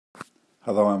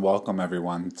Hello and welcome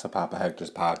everyone to Papa Hector's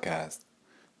podcast.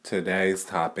 Today's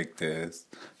topic is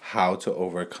how to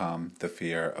overcome the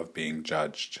fear of being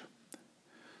judged.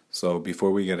 So before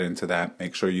we get into that,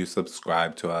 make sure you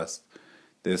subscribe to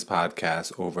this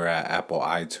podcast over at Apple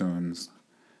iTunes,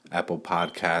 Apple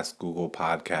Podcasts, Google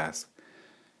Podcasts,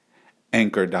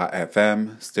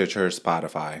 Anchor.fm, Stitcher,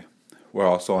 Spotify. We're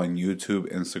also on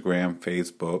YouTube, Instagram,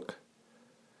 Facebook,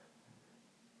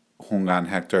 Hungan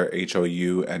Hector,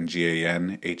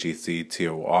 HOUNGAN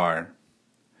HECTOR.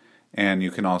 And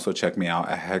you can also check me out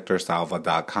at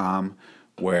hectorsalva.com,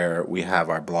 where we have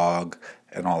our blog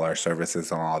and all our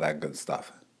services and all that good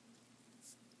stuff.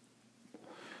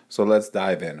 So let's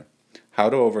dive in. How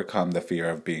to overcome the fear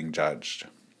of being judged.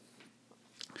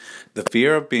 The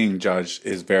fear of being judged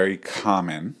is very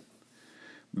common.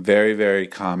 Very, very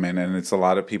common. And it's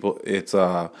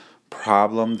a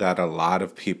problem that a lot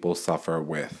of people suffer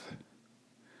with.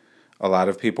 A lot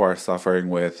of people are suffering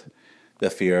with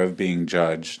the fear of being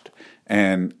judged.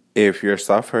 And if you're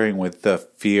suffering with the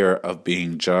fear of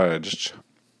being judged,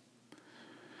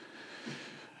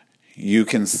 you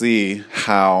can see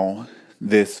how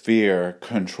this fear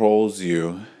controls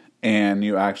you, and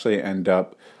you actually end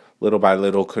up little by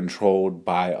little controlled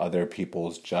by other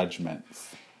people's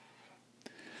judgments.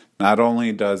 Not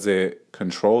only does it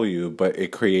control you, but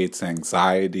it creates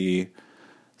anxiety,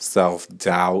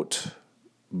 self-doubt,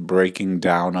 breaking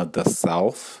down of the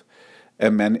self,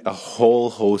 and a whole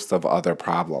host of other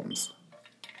problems.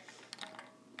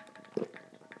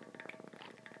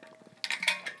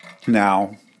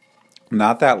 Now,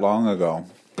 not that long ago,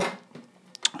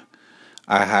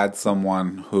 I had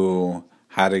someone who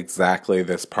had exactly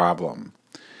this problem,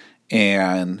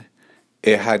 and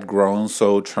it had grown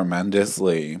so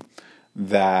tremendously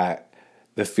that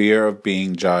the fear of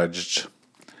being judged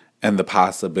and the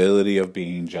possibility of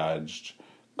being judged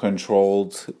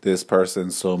controlled this person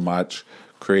so much,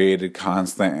 created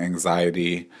constant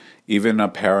anxiety, even a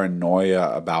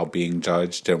paranoia about being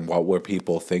judged and what were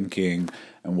people thinking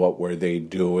and what were they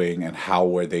doing and how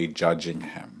were they judging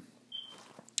him.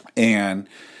 And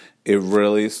it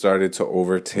really started to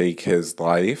overtake his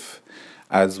life,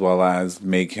 as well as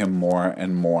make him more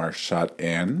and more shut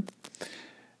in,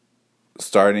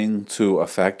 starting to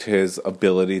affect his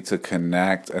ability to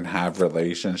connect and have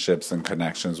relationships and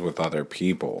connections with other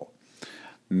people.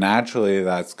 Naturally,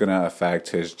 that's going to affect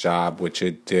his job, which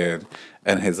it did,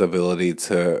 and his ability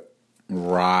to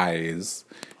rise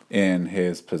in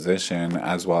his position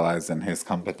as well as in his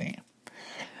company.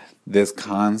 This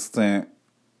constant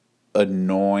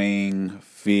annoying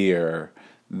fear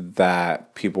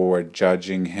that people were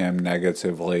judging him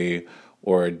negatively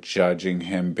or judging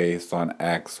him based on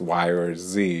X, Y, or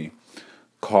Z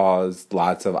caused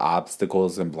lots of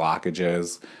obstacles and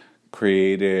blockages,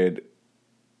 created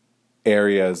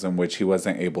areas in which he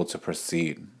wasn't able to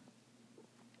proceed.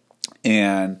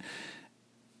 And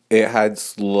it had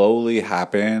slowly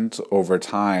happened over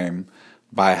time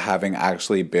by having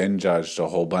actually been judged a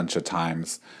whole bunch of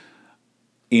times.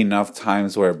 Enough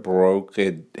times where it broke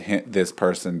this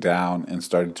person down and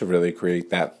started to really create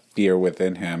that fear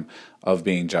within him of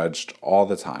being judged all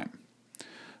the time.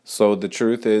 So the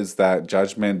truth is that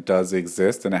judgment does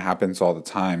exist and it happens all the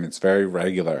time. It's very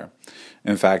regular.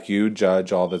 In fact, you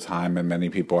judge all the time and many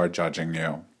people are judging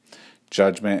you.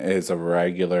 Judgment is a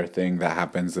regular thing that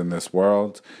happens in this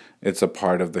world. It's a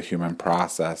part of the human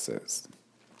processes.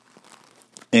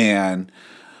 And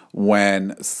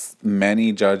when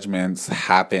many judgments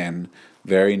happen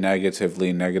very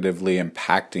negatively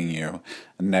impacting you,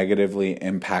 negatively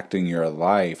impacting your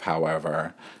life,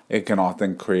 however, it can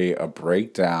often create a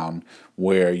breakdown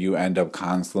where you end up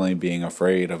constantly being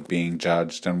afraid of being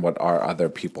judged and what are other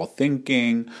people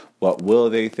thinking, what will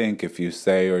they think if you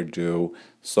say or do,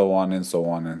 so on and so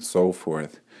on and so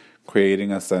forth,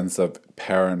 creating a sense of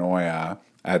paranoia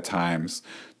at times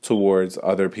towards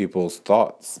other people's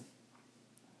thoughts.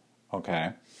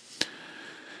 Okay.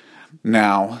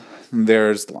 Now,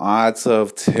 there's lots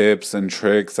of tips and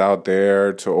tricks out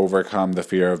there to overcome the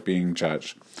fear of being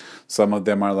judged. Some of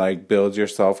them are like build your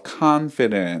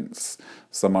self-confidence.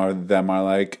 Some of them are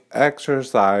like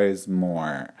exercise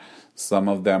more. Some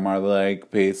of them are like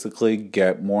basically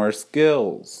get more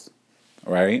skills,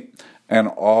 right? And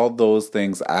all those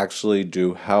things actually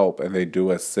do help and they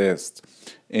do assist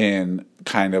in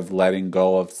kind of letting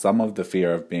go of some of the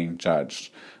fear of being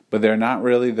judged. But they're not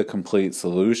really the complete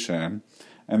solution,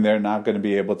 and they're not going to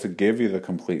be able to give you the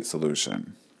complete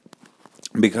solution.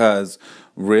 Because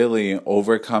really,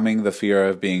 overcoming the fear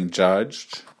of being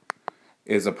judged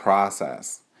is a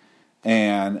process.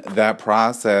 And that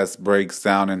process breaks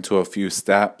down into a few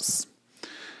steps.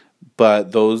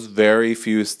 But those very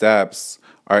few steps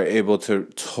are able to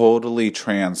totally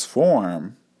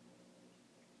transform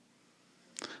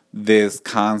this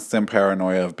constant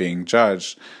paranoia of being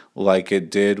judged, like it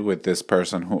did with this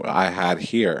person who I had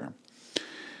here.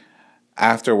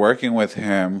 After working with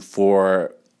him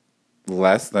for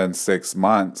less than 6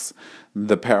 months,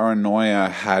 the paranoia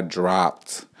had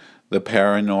dropped. The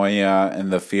paranoia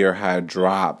and the fear had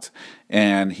dropped,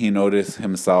 and he noticed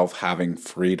himself having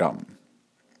freedom.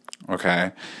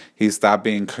 Okay? He stopped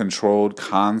being controlled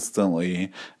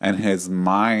constantly, and his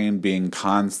mind being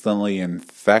constantly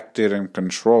infected and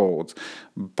controlled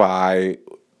by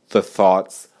the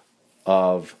thoughts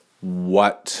of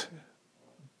what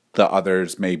the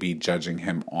others may be judging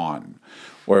him on,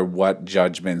 or what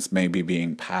judgments may be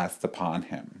being passed upon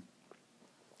him.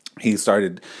 He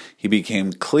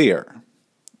became clear,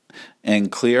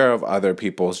 and clear of other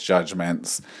people's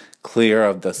judgments, clear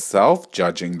of the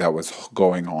self-judging that was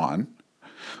going on,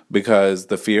 because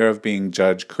the fear of being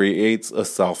judged creates a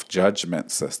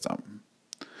self-judgment system.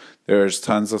 There's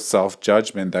tons of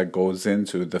self-judgment that goes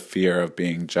into the fear of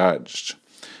being judged.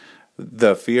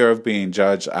 The fear of being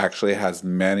judged actually has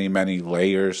many, many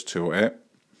layers to it,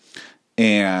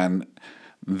 and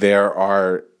there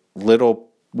are little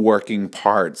working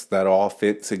parts that all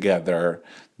fit together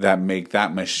that make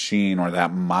that machine or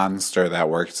that monster that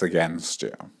works against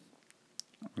you.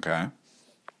 Okay?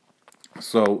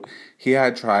 So he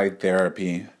had tried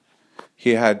therapy.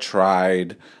 He had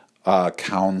tried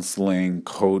counseling,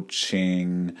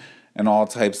 coaching, and all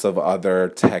types of other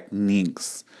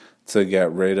techniques to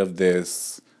get rid of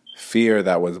this fear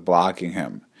that was blocking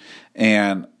him.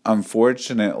 And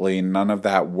unfortunately, none of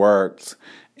that worked,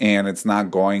 and it's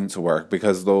not going to work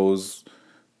because those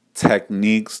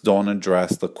techniques don't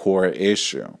address the core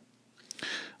issue.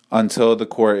 Until the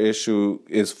core issue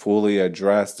is fully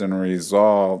addressed and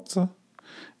resolved,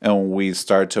 and we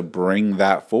start to bring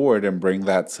that forward and bring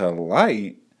that to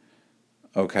light,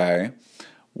 okay,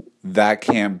 that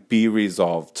can't be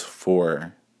resolved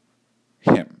for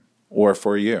him or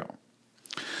for you.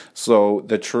 So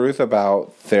the truth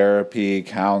about therapy,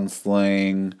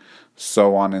 counseling,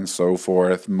 so on and so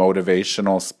forth,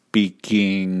 motivational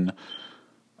speaking,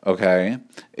 okay,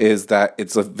 is that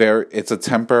it's a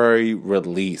temporary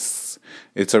release.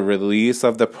 It's a release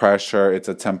of the pressure. It's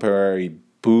a temporary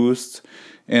boost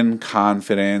in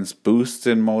confidence, boost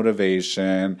in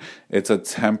motivation. It's a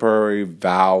temporary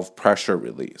valve pressure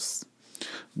release.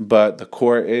 But the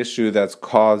core issue that's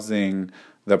causing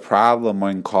the problem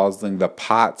and causing the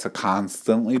pot to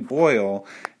constantly boil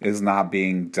is not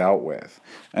being dealt with.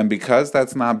 And because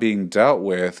that's not being dealt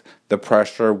with, the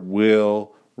pressure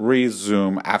will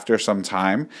resume after some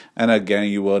time. And again,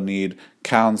 you will need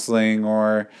counseling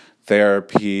or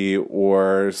therapy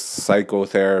or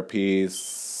psychotherapy,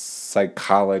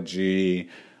 psychology,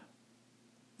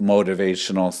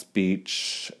 motivational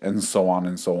speech, and so on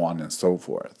and so on and so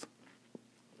forth.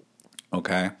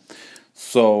 Okay?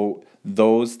 So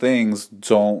those things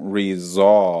don't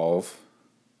resolve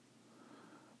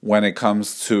when it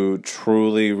comes to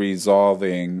truly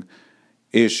resolving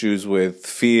issues with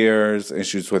fears,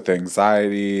 issues with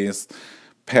anxieties,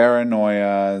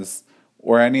 paranoias,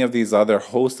 or any of these other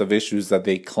host of issues that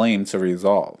they claim to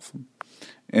resolve.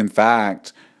 In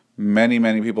fact, many,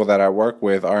 many people that I work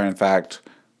with are in fact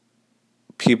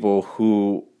people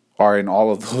who are in all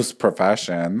of those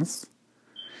professions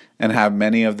and have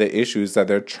many of the issues that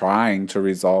they're trying to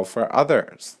resolve for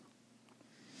others.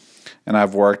 And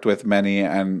I've worked with many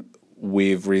and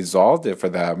we've resolved it for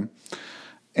them.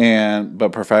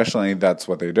 But professionally, that's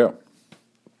what they do.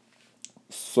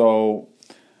 So,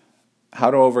 how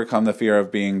to overcome the fear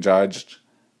of being judged?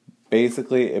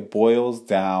 Basically, it boils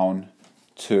down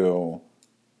to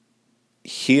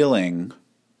healing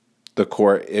the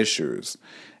core issues.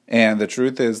 And the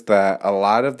truth is that a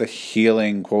lot of the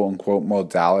healing, quote unquote,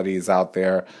 modalities out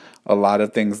there, a lot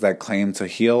of things that claim to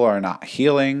heal are not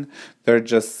healing. They're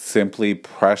just simply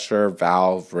pressure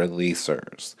valve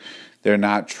releasers. They're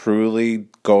not truly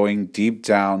going deep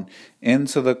down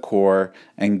into the core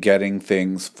and getting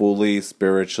things fully,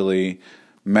 spiritually,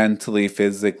 mentally,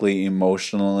 physically,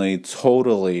 emotionally,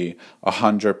 totally,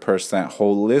 100%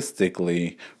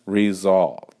 holistically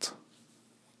resolved.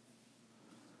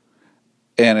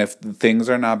 And if things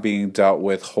are not being dealt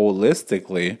with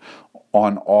holistically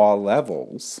on all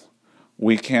levels,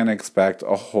 we can expect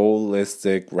a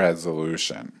holistic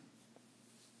resolution.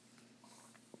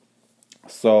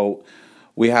 So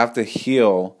we have to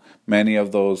heal many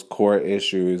of those core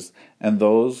issues, and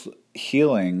those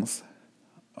healings,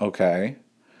 okay,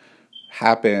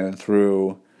 happen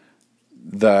through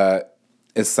the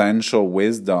essential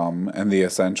wisdom and the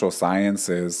essential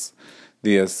sciences,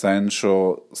 the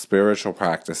essential spiritual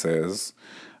practices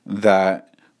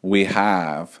that we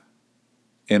have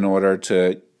in order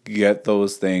to get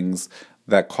those things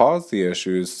that cause the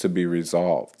issues to be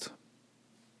resolved.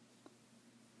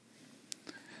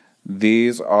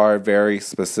 These are very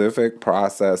specific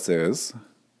processes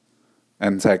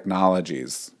and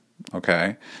technologies,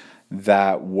 okay,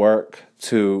 that work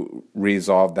to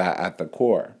resolve that at the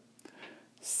core.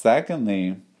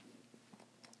 Secondly,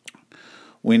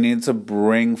 we need to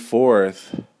bring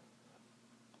forth,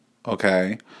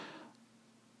 okay,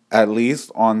 at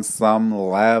least on some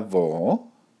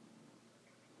level,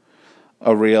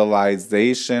 a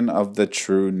realization of the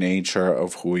true nature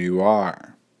of who you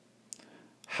are.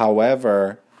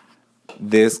 However,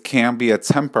 this can't be a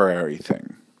temporary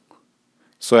thing.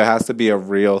 So it has to be a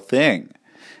real thing.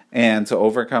 And to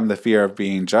overcome the fear of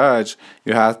being judged,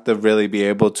 you have to really be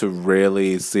able to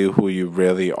really see who you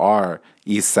really are,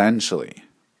 essentially.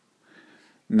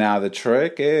 Now, the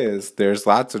trick is, there's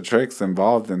lots of tricks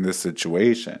involved in this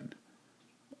situation.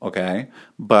 Okay?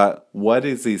 But what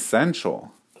is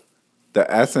essential?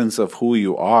 The essence of who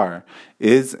you are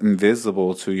is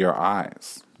invisible to your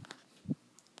eyes.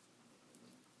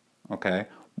 Okay?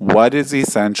 What is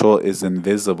essential is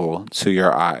invisible to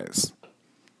your eyes.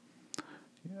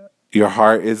 Your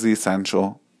heart is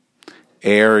essential.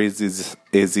 Air is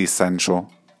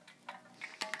essential.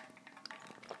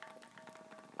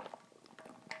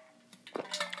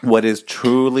 What is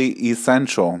truly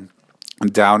essential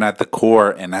down at the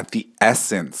core and at the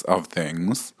essence of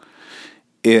things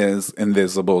is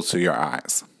invisible to your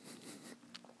eyes.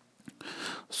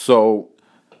 So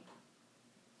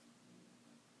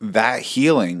that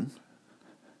healing,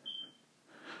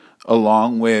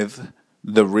 along with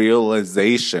the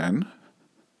realization,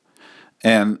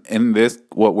 and in this,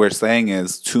 what we're saying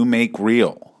is to make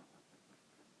real.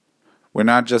 We're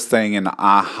not just saying an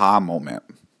aha moment.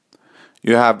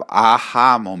 You have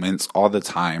aha moments all the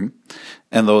time,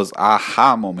 and those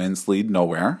aha moments lead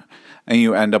nowhere, and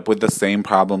you end up with the same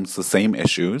problems, the same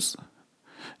issues.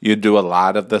 You do a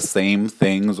lot of the same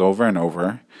things over and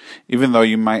over, even though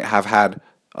you might have had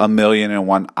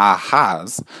 1,000,001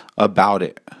 ahas about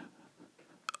it.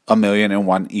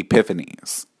 1,000,001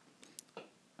 epiphanies.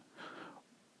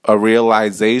 A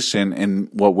realization, in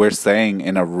what we're saying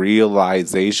in a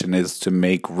realization, is to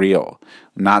make real,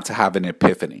 not to have an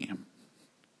epiphany.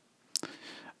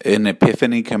 An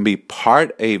epiphany can be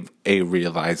part of a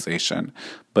realization,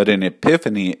 but an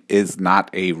epiphany is not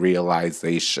a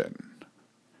realization.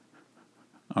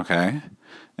 Okay?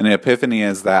 An epiphany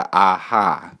is that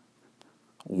aha.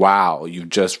 Wow, you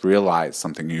just realized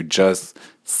something. You just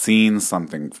seen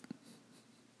something.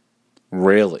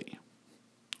 Really,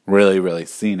 really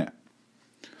seen it.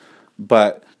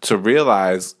 But to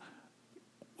realize,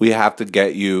 we have to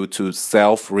get you to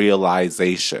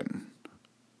self-realization.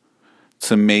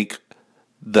 To make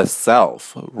the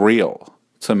self real.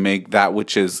 To make that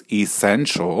which is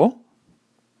essential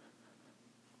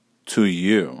to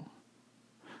you.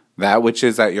 That which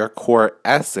is at your core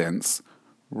essence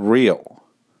real.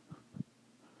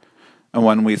 And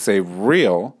when we say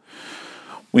real,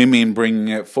 we mean bringing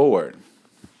it forward.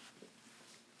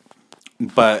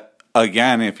 But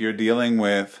again, if you're dealing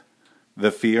with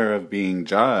the fear of being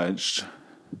judged,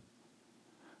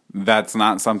 that's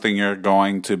not something you're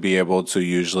going to be able to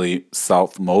usually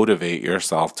self-motivate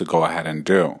yourself to go ahead and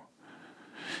do.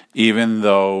 Even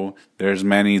though there's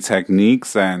many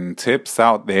techniques and tips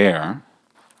out there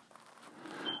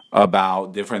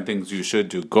about different things you should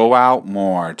do. Go out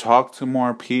more. Talk to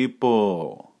more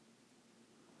people.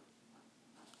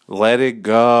 Let it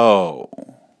go.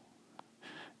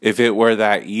 If it were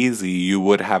that easy, you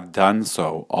would have done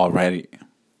so already.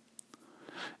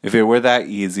 If it were that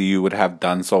easy, you would have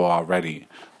done so already,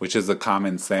 which is a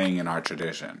common saying in our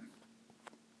tradition.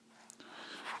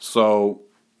 So,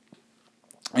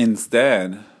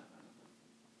 instead,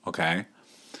 okay,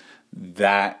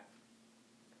 that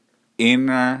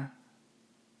inner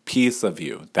piece of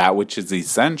you, that which is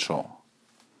essential,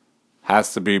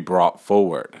 has to be brought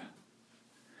forward.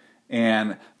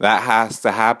 And that has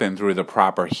to happen through the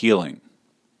proper healing.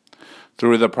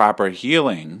 Through the proper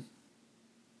healing,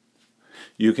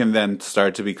 you can then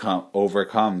start to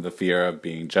overcome the fear of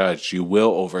being judged. You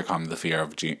will overcome the fear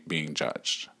of being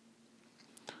judged.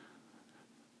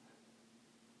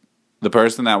 The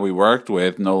person that we worked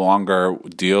with no longer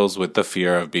deals with the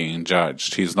fear of being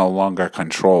judged. He's no longer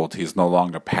controlled. He's no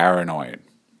longer paranoid.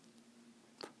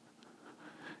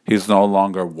 He's no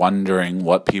longer wondering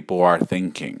what people are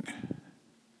thinking.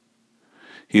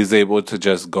 He's able to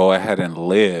just go ahead and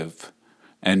live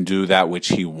and do that which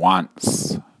he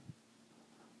wants,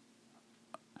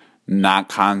 not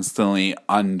constantly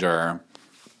under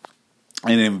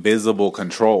an invisible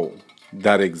control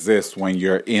that exists when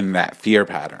you're in that fear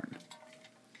pattern.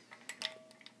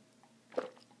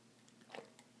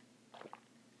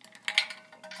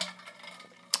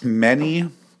 Many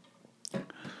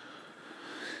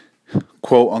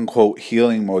quote-unquote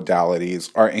healing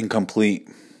modalities are incomplete.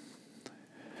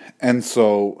 And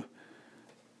so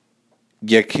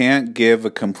you can't give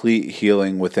a complete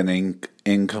healing with an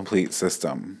incomplete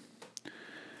system.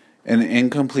 An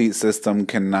incomplete system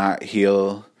cannot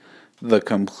heal the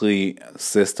complete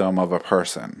system of a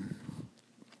person.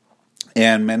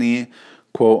 And many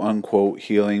quote-unquote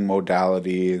healing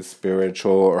modalities,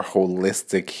 spiritual or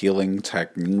holistic healing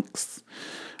techniques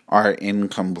are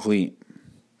incomplete.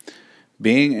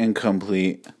 Being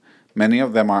incomplete, many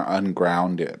of them are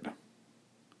ungrounded.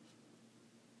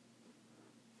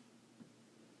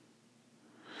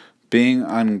 Being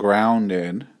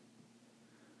ungrounded,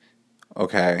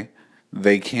 okay,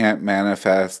 they can't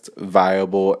manifest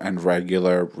viable and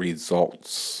regular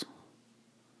results.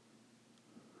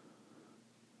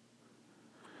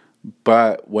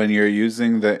 But when you're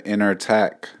using the inner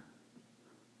tech,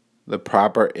 the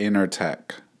proper inner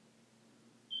tech,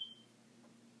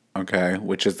 okay,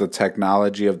 which is the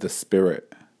technology of the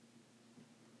spirit,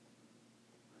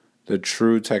 the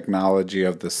true technology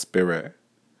of the spirit,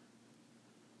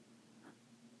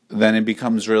 then it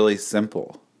becomes really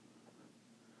simple.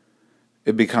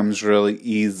 It becomes really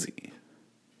easy.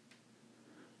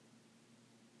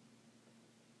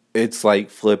 It's like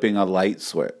flipping a light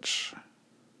switch.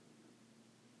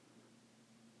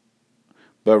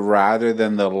 But rather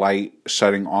than the light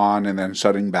shutting on and then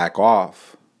shutting back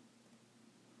off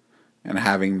and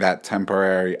having that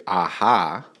temporary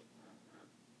aha,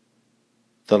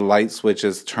 the light switch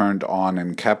is turned on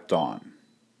and kept on.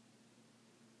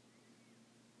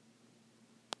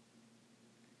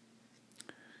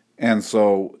 And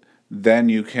so then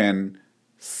you can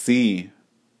see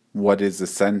what is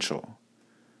essential,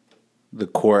 the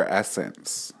core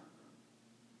essence.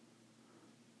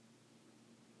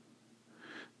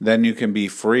 Then you can be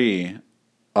free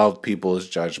of people's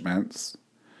judgments.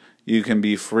 You can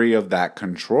be free of that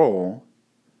control.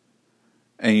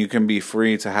 And you can be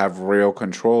free to have real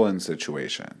control in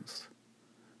situations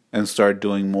and start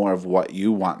doing more of what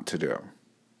you want to do.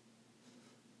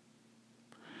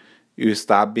 You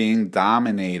stop being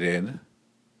dominated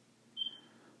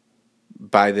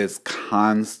by this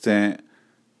constant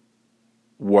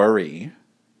worry,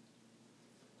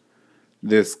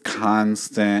 this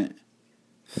constant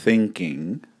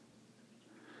thinking,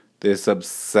 this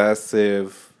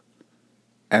obsessive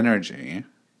energy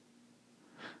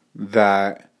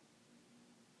that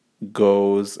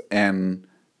goes and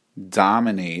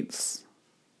dominates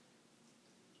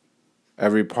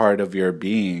every part of your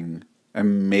being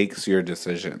and makes your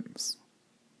decisions.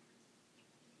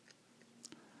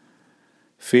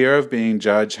 Fear of being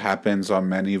judged happens on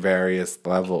many various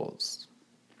levels.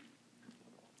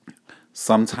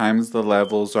 Sometimes the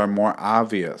levels are more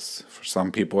obvious. For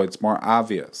some people, it's more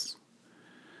obvious.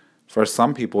 For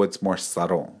some people, it's more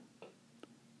subtle.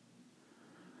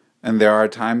 And there are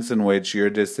times in which your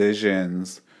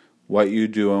decisions, what you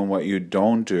do and what you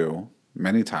don't do,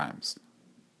 many times,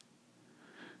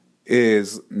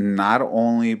 is not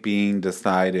only being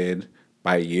decided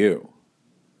by you,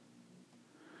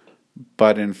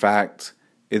 but in fact,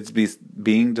 it's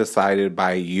being decided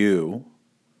by you,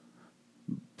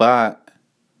 but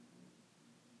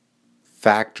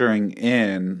factoring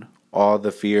in all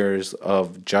the fears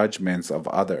of judgments of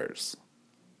others.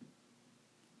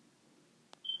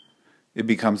 It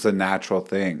becomes a natural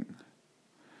thing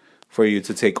for you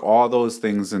to take all those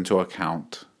things into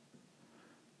account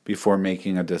before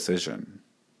making a decision.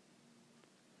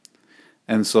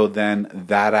 And so then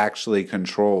that actually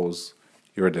controls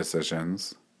your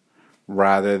decisions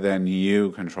rather than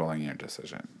you controlling your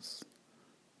decisions.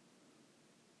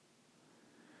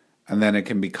 And then it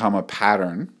can become a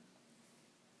pattern.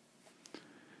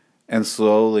 And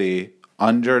slowly,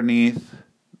 underneath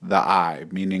the eye,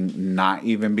 meaning not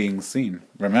even being seen.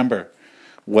 Remember,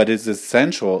 what is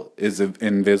essential is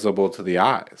invisible to the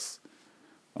eyes.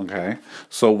 Okay?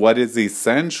 So what is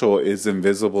essential is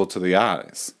invisible to the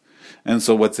eyes. And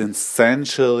so what's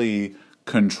essentially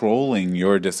controlling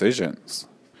your decisions,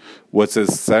 what's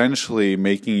essentially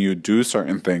making you do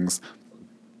certain things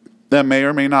that may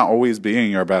or may not always be in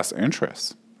your best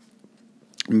interest,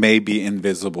 may be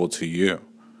invisible to you.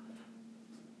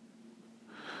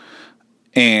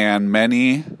 And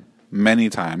many, many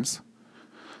times,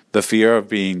 the fear of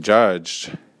being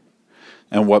judged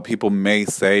and what people may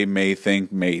say, may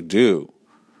think, may do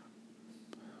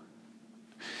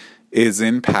is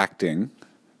impacting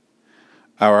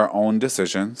our own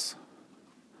decisions,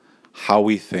 how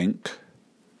we think,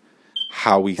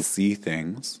 how we see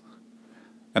things,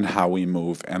 and how we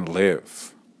move and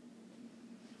live.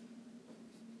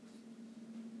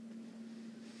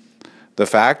 The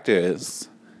fact is,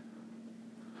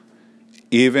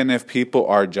 even if people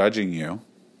are judging you,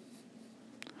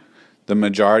 the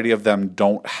majority of them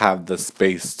don't have the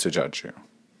space to judge you.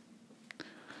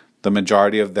 The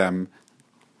majority of them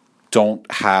don't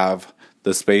have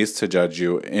the space to judge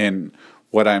you. And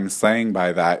what I'm saying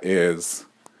by that is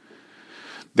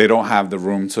they don't have the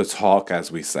room to talk,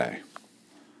 as we say.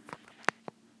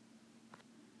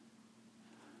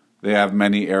 They have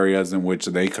many areas in which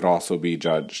they could also be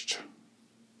judged.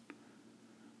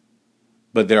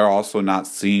 But they're also not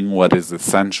seeing what is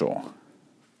essential.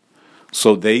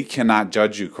 So they cannot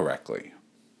judge you correctly.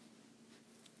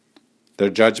 Their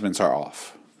judgments are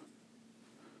off.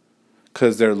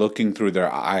 Because they're looking through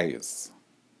their eyes.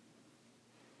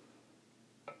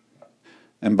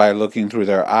 And by looking through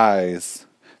their eyes,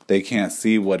 they can't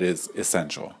see what is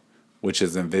essential, which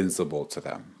is invincible to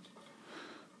them.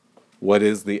 What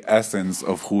is the essence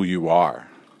of who you are?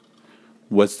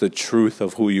 What's the truth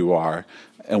of who you are?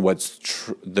 And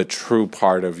what's the true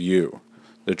part of you?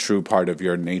 The true part of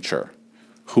your nature?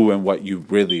 Who and what you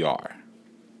really are?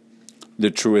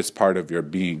 The truest part of your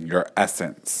being, your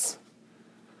essence.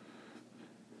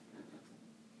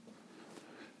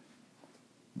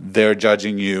 They're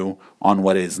judging you on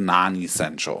what is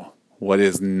non-essential, what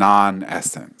is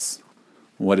non-essence,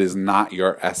 what is not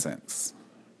your essence.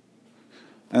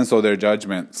 And so their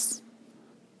judgments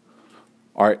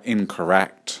are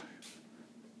incorrect.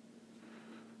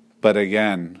 But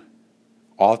again,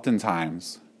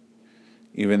 oftentimes,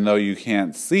 even though you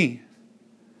can't see,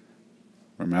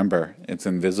 remember, it's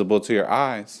invisible to your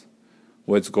eyes,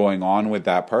 what's going on with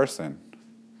that person.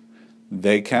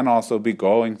 They can also be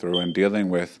going through and dealing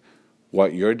with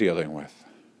what you're dealing with.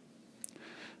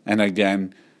 And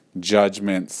again,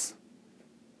 judgments,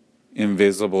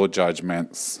 invisible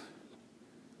judgments,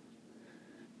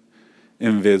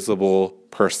 invisible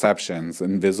perceptions,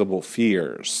 invisible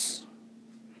fears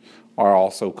are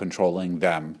also controlling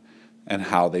them and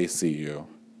how they see you,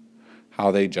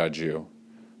 how they judge you,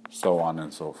 so on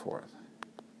and so forth.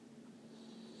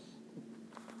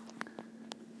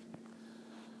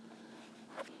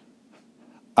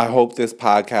 I hope this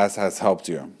podcast has helped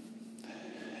you.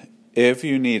 If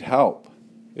you need help,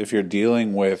 if you're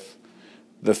dealing with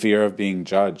the fear of being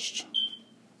judged,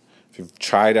 if you've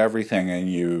tried everything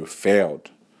and you failed,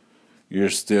 you're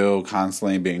still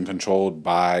constantly being controlled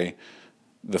by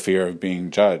the fear of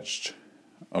being judged,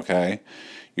 okay?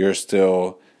 You're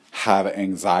still have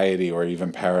anxiety or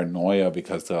even paranoia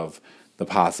because of the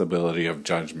possibility of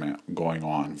judgment going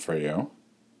on for you.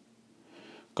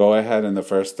 Go ahead, and the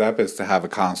first step is to have a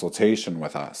consultation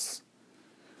with us.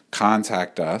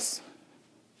 Contact us.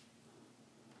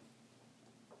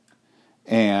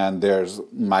 And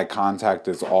my contact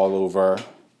is all over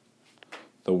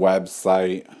the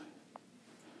website,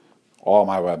 all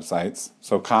my websites.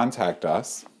 So contact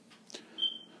us.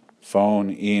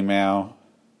 Phone, email,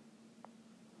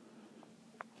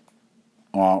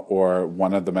 or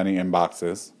one of the many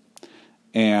inboxes.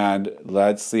 And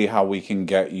let's see how we can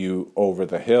get you over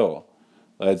the hill.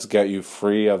 Let's get you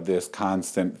free of this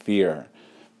constant fear.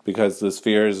 Because this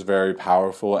fear is very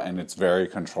powerful and it's very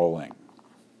controlling.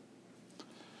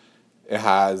 It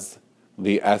has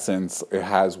the essence, it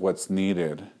has what's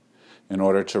needed in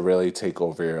order to really take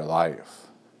over your life.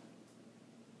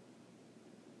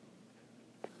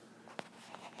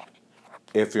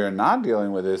 If you're not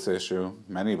dealing with this issue,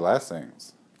 many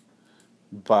blessings.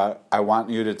 But I want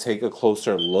you to take a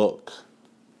closer look.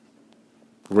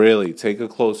 Really, take a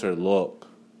closer look.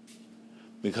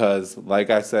 Because, like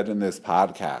I said in this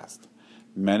podcast,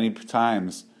 many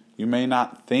times you may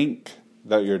not think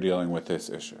that you're dealing with this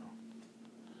issue.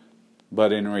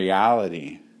 But in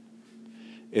reality,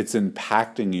 it's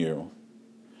impacting you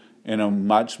in a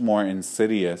much more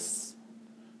insidious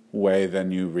way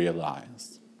than you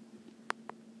realize.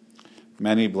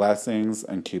 Many blessings,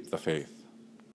 and keep the faith.